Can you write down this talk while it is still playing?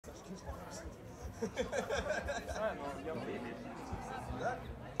Да?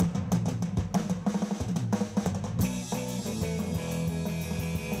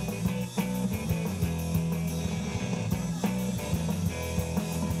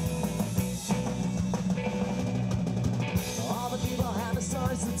 All the people have the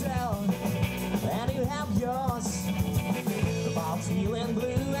stories to tell, and you have yours. About feeling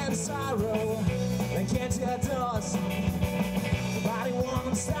blue and sorrow, and can't you doors? Nobody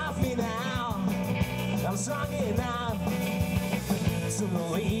won't stop me now. I'm strong enough to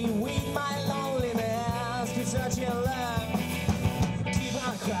leave with my loneliness. Keep searching love, keep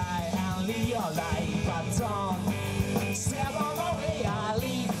on crying and live your life, but don't step on the way I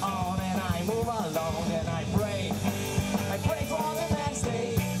lead on, and I move along and I pray for the next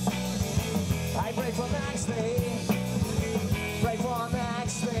day. I pray for next day. Pray for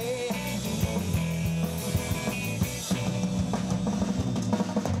next day.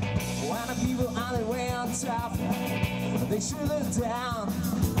 When the people on their way on top, they should look down.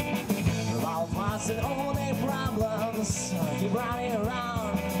 About what's and all their problems keep running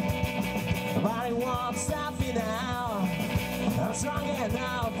around. Nobody won't stop me now. I'm strong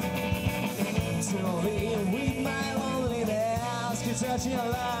enough to live with my loneliness. Keep searching your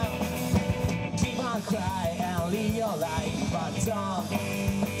love, keep on crying and live your life, but don't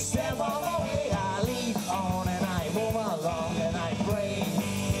step on the way I lead on, and I move along and I pray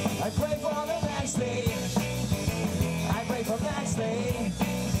for the next day. I pray for next day.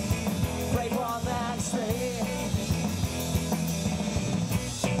 Pray for next day.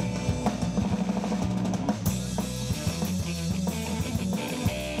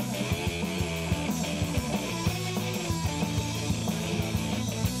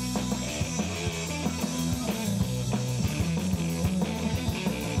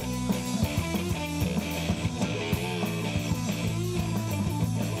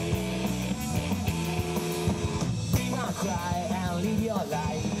 Cry and live your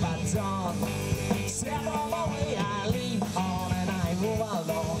life, but don't step on the way I lead on, and I move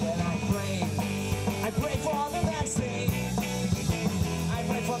along and I pray for the next day. I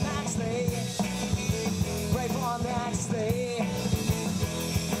pray for next day. Pray for next day.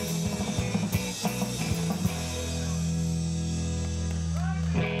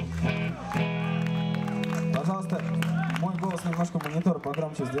 Пожалуйста, мой голос немножко монитор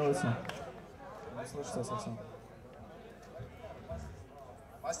погромче сделайте. Не слышится совсем.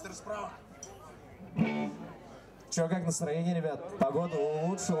 Мастер справа. Чё, как настроение, ребят? Погода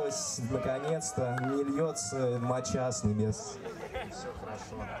улучшилась, наконец-то. Не льется моча с небес. Все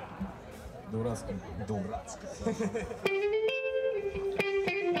хорошо. Дурацкий.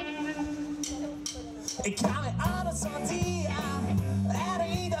 E come on Sandia,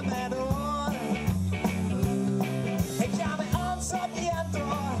 herida menor. E come on Sandiento,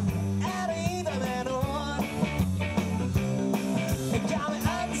 herida menor. E come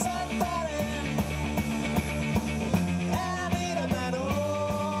on Santare, herida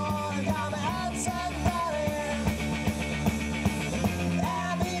menor. E come on Santare,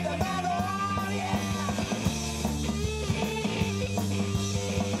 herida menor, yeah.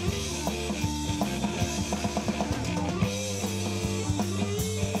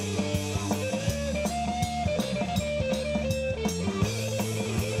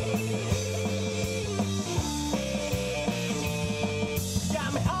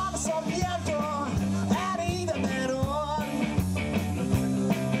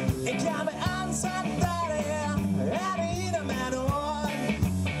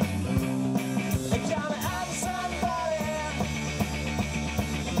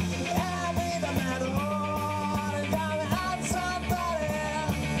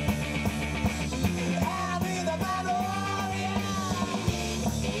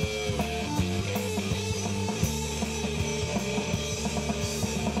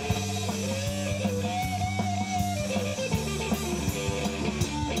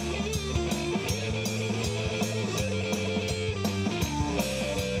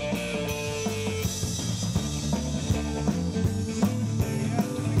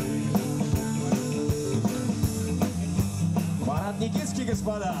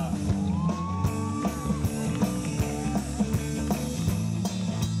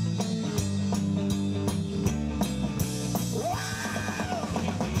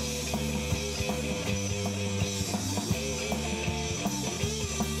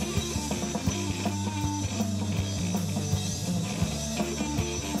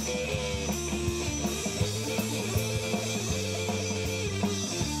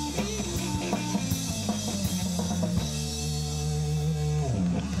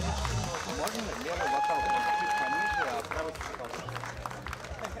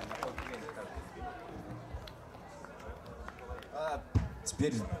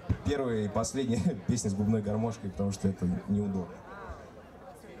 теперь первая и последняя песня с губной гармошкой, потому что это неудобно.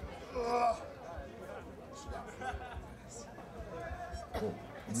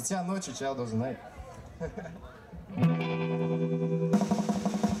 Дитя ночи, child of the night.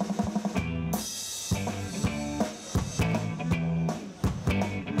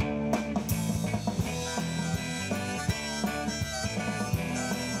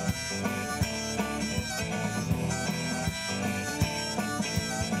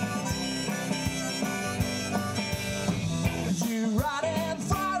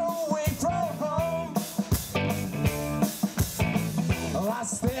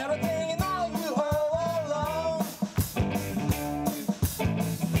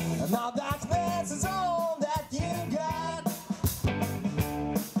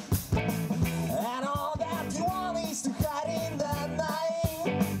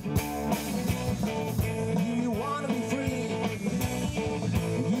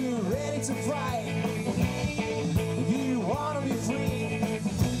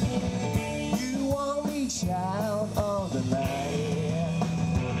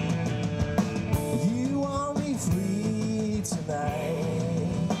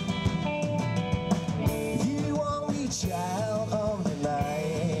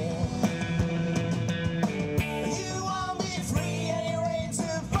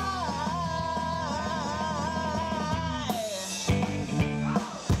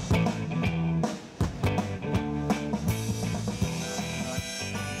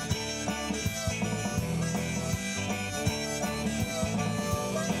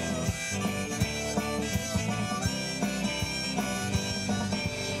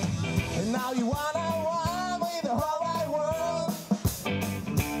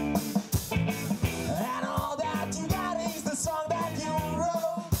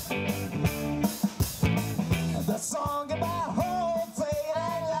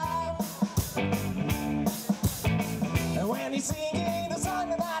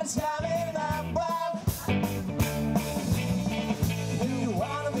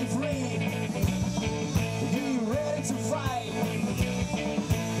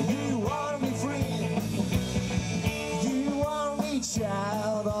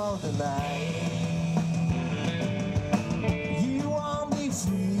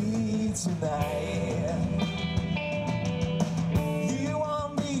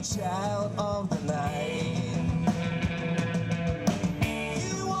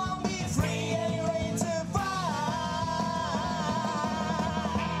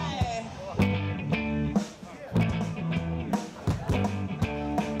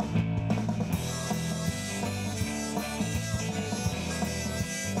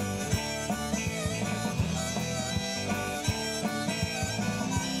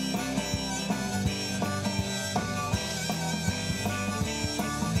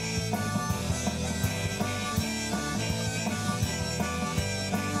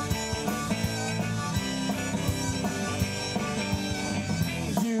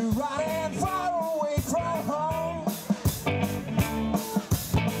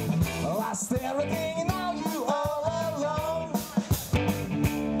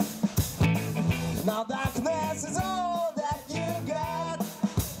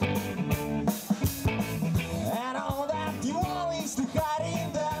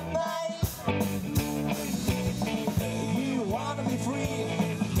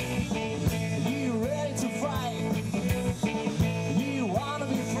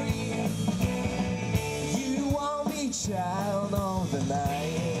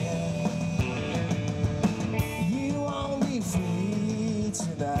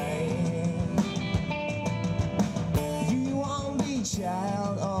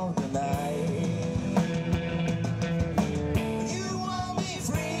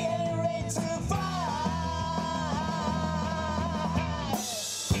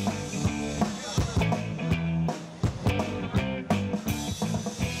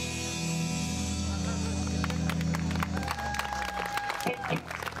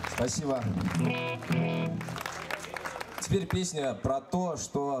 Спасибо. Теперь песня про то,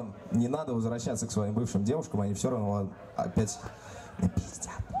 что не надо возвращаться к своим бывшим девушкам, они все равно опять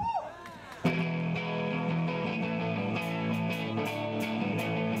напиздят.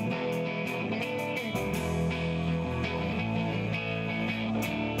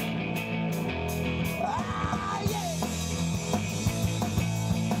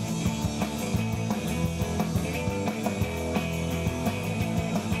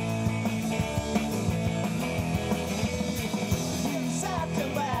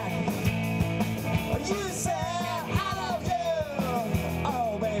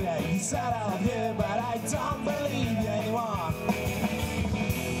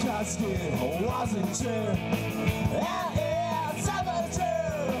 ask it wasn't true. Yeah, it's never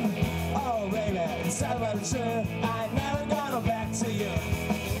true. Oh baby, it's never true. I never gonna back to you.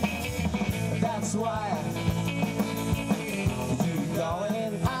 That's why you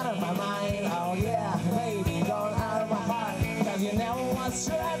going out of my mind. Oh yeah, baby, going out of my heart. Cause you never was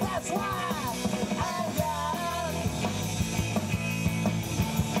true, and that's why I'm gone.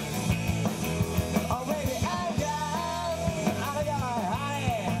 Oh baby, I'm gone. I'm gone,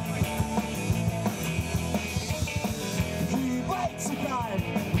 honey. You break too hard.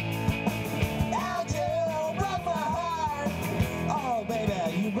 And you broke my heart. Oh baby,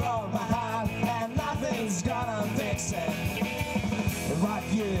 you broke my heart. And nothing's gonna fix it. But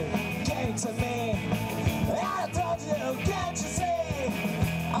you came to me. I told you, can't you see?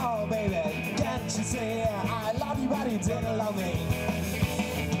 Oh baby, can't you see? I love you, but you didn't love me.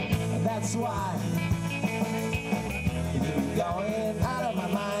 That's why you're going out of my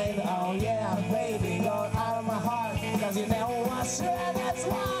mind. Oh yeah, baby, going out of my heart. Cause you never was sure, and that's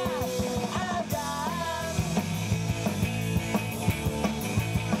why I'm gone.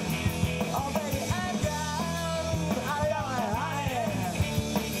 Oh baby, I'm gone. I got my heart.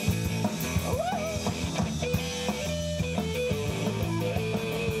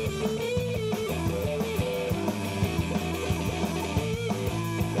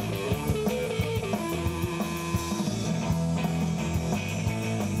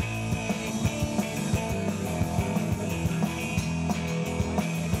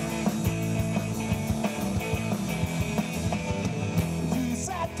 You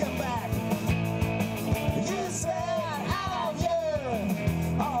said come back. You said I love you.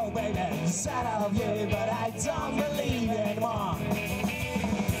 Oh baby, you said I love you, but I don't believe you anymore.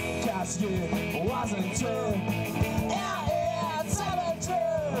 Cause you wasn't true. Yeah, it's never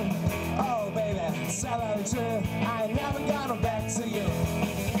true. Oh baby, it's never true. I never gonna back to you.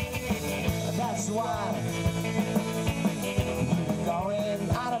 That's why you're going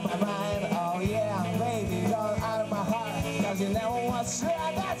out of my mind. Oh yeah, baby, going out of my heart. Cause you never was true,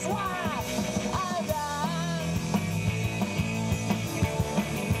 and that's why I'm gone.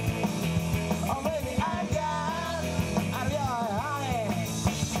 Oh baby, I'm gone. Out of your honey.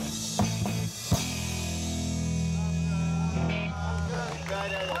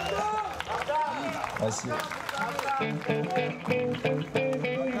 Спасибо.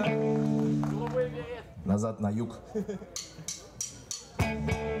 Назад на юг.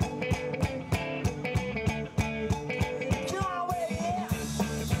 Come on, baby.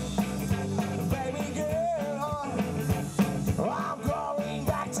 Baby girl. I'm going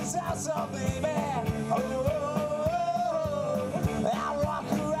back to Salsa, baby. Oh, I walk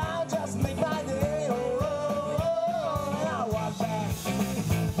around, just make my day. Oh, and I walk back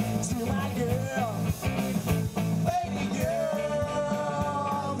to my girl. Baby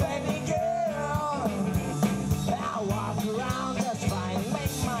girl, baby girl. I walk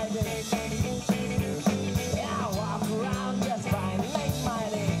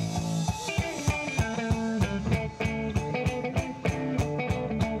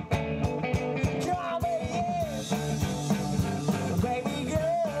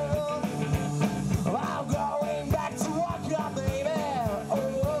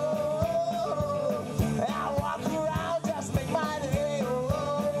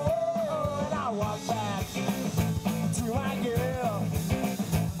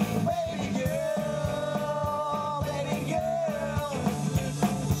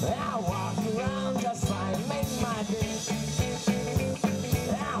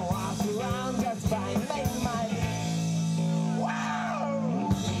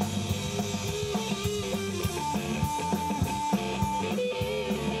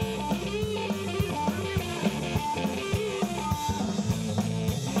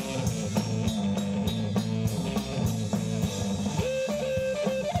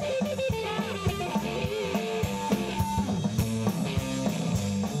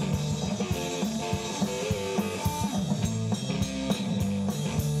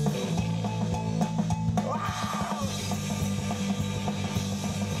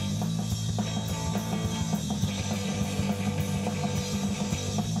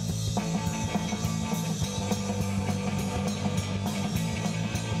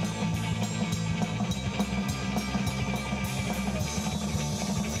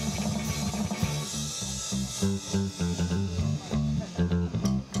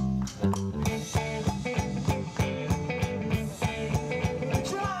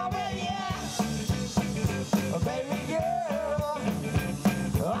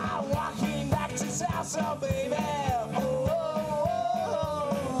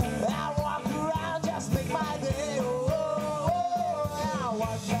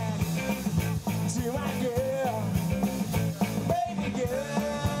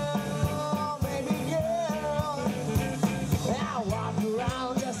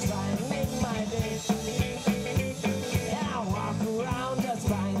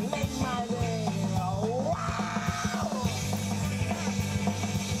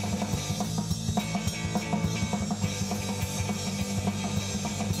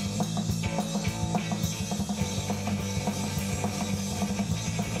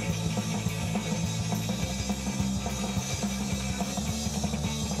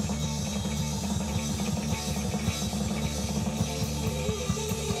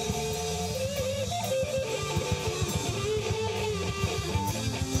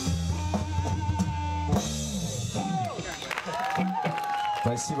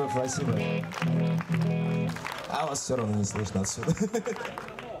Спасибо, спасибо. А вас все равно не слышно отсюда.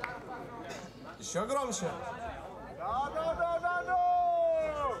 Еще громче.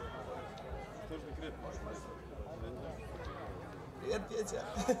 Привет, Петя.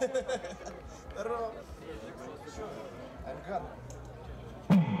 Здорово. Арган.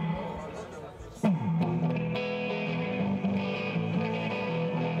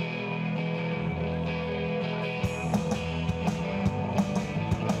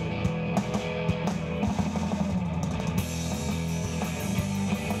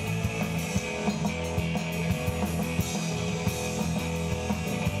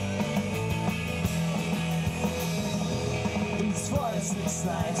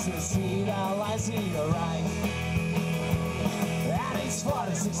 Nights to see the lights in your eyes. And it's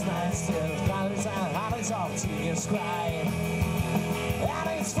 46 nights till hundreds and hundreds of tears cry. And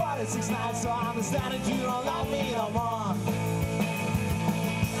it's 46 nights to understand that you don't love me no more.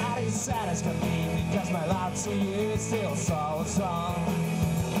 And it's sad as can be because my love to you is still so strong.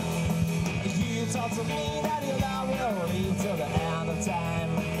 You told to me that your love will lead till the end of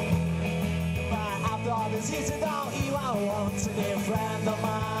time. After all this years, you don't even want to be a friend of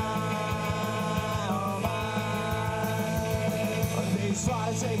mine, oh mine. On these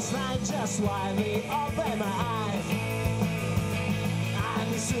 46 nights, just widely open my eyes. I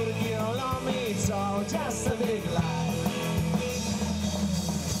understood that you don't love me, it's all just a big lie.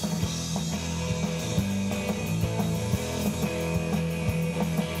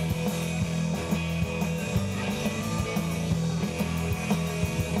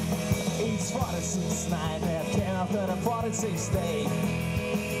 It's 46 night that came after the 46th day.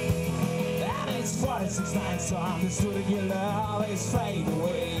 And it's 46 nights so I understood that your love is fade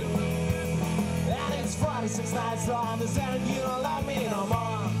away. And it's 46 nights so I understand that you don't love me no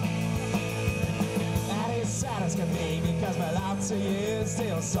more. And it's sad as can be because my love to you is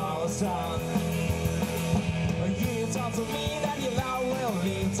still so strong. You told to me that your love will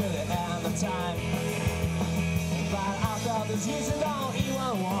lead to the end of time. But after this years you don't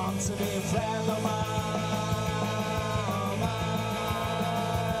even want to be a friend of mine.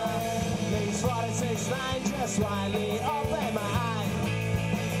 These 46 nights just widely open my eyes.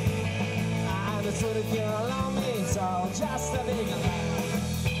 I understood that you don't love me, so just a big lie.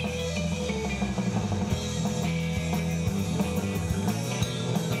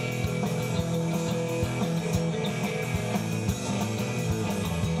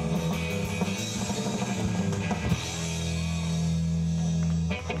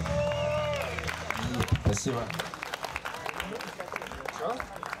 Спасибо. Что?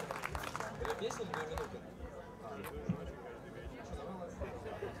 Песня или 2 минуты?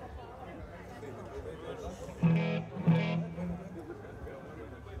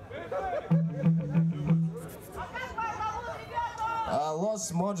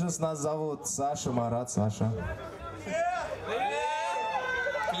 Лос Моджос нас зовут. Саша, Марат, Саша.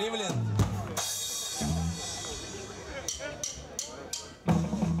 Кливленд.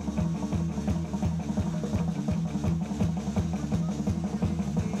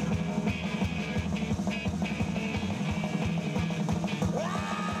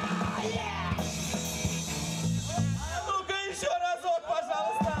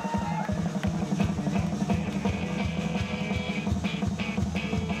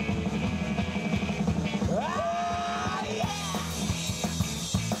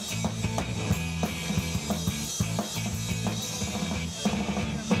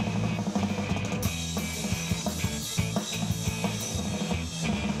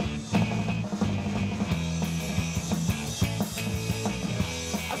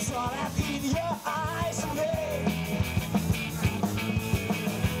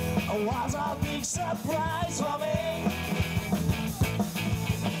 Was a big surprise for me.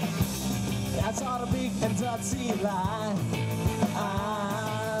 That's not a big and dirty lie.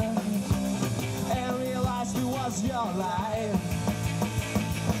 And realized it was your life.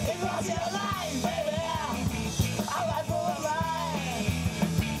 It was your life, baby. A life full of life.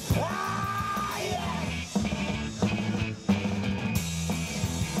 Yeah.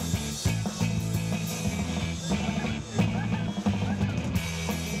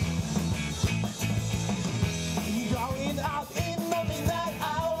 Out in the midnight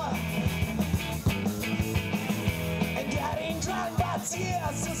hour and getting drunk by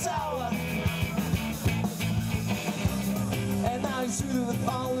tears to sour. And now it's through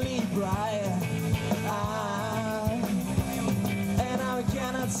the only bright. And now we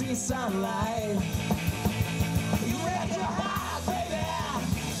cannot see sunlight. You read your heart, baby.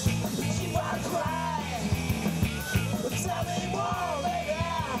 Keep on crying. Tell me more, baby.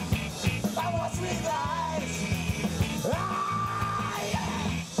 I was with eyes. Ah,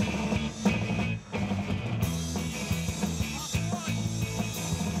 yeah.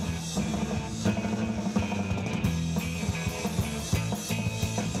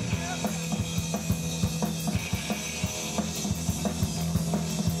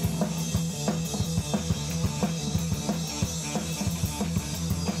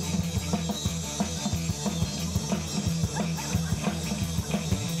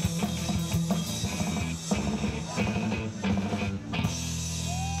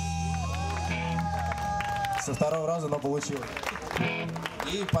 второго раза, но получилось.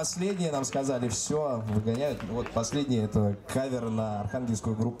 И последние нам сказали, все, выгоняют. Вот последний это кавер на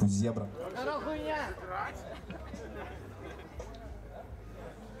архангельскую группу «Зебра».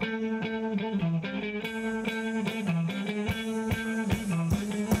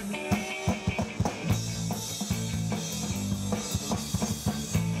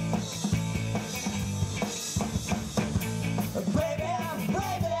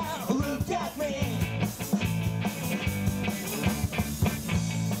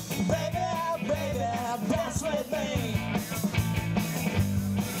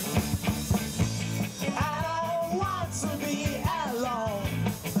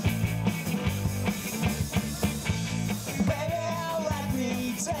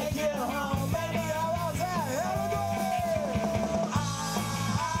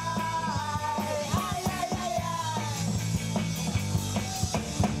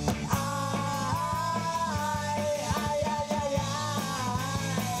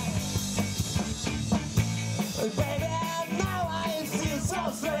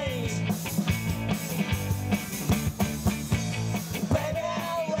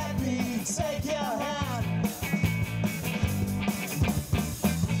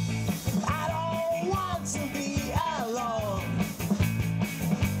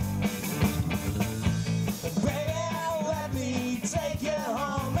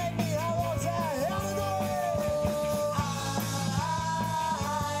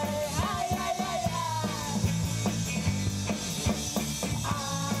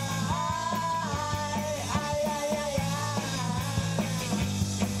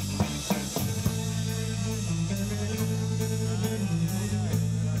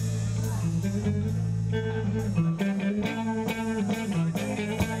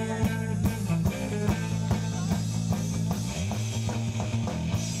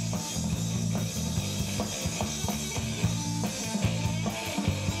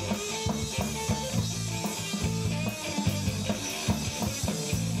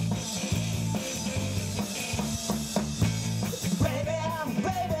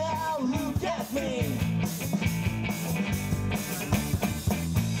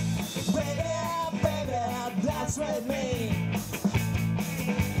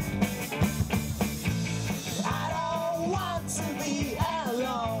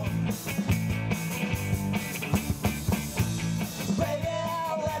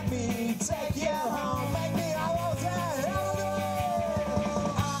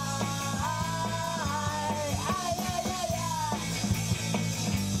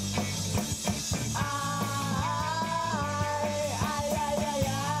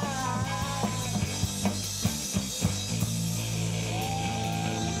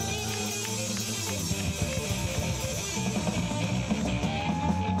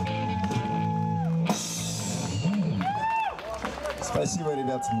 Спасибо,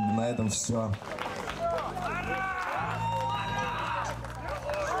 ребят, на этом все.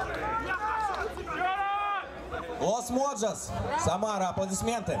 Los Mojos, Самара,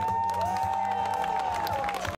 аплодисменты.